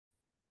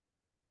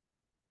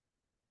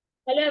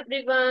Hello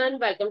everyone,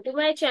 welcome to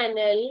my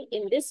channel.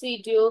 In this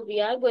video,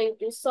 we are going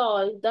to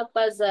solve the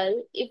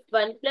puzzle if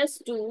 1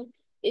 plus 2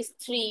 is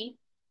 3,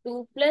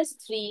 2 plus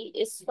 3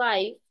 is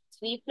 5,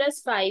 3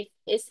 plus 5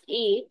 is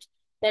 8,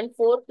 then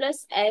 4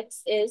 plus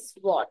x is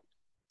what?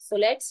 So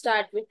let's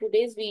start with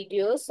today's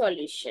video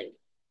solution.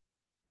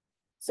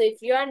 So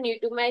if you are new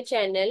to my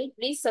channel,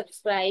 please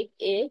subscribe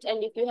it,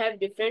 and if you have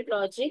different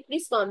logic,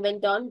 please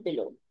comment down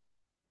below.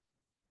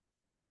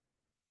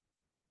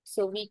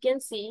 So we can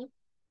see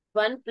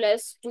 1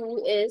 plus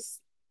 2 is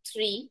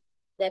 3.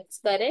 That's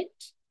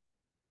correct.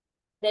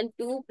 Then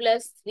 2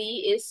 plus 3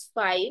 is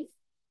 5.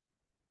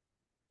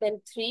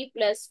 Then 3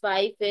 plus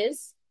 5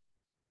 is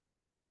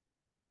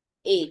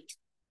 8.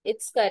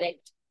 It's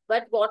correct.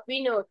 But what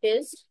we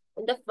noticed,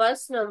 in the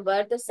first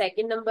number, the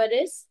second number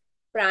is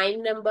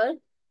prime number.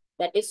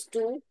 That is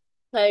 2.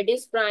 Third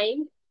is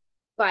prime.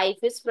 5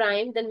 is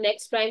prime. The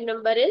next prime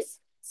number is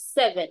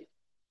 7.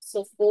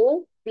 So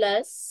 4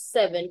 plus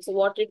 7. So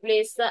what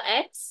replaces the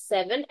x?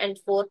 7, and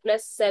 4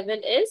 plus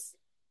 7 is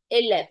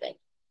 11.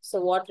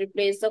 So what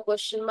replaces the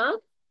question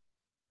mark?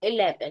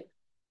 11.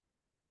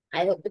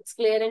 I hope it's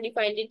clear and you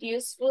find it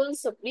useful.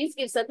 So please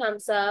give us a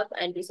thumbs up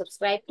and do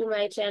subscribe to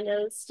my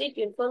channel. Stay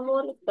tuned for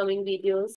more upcoming videos.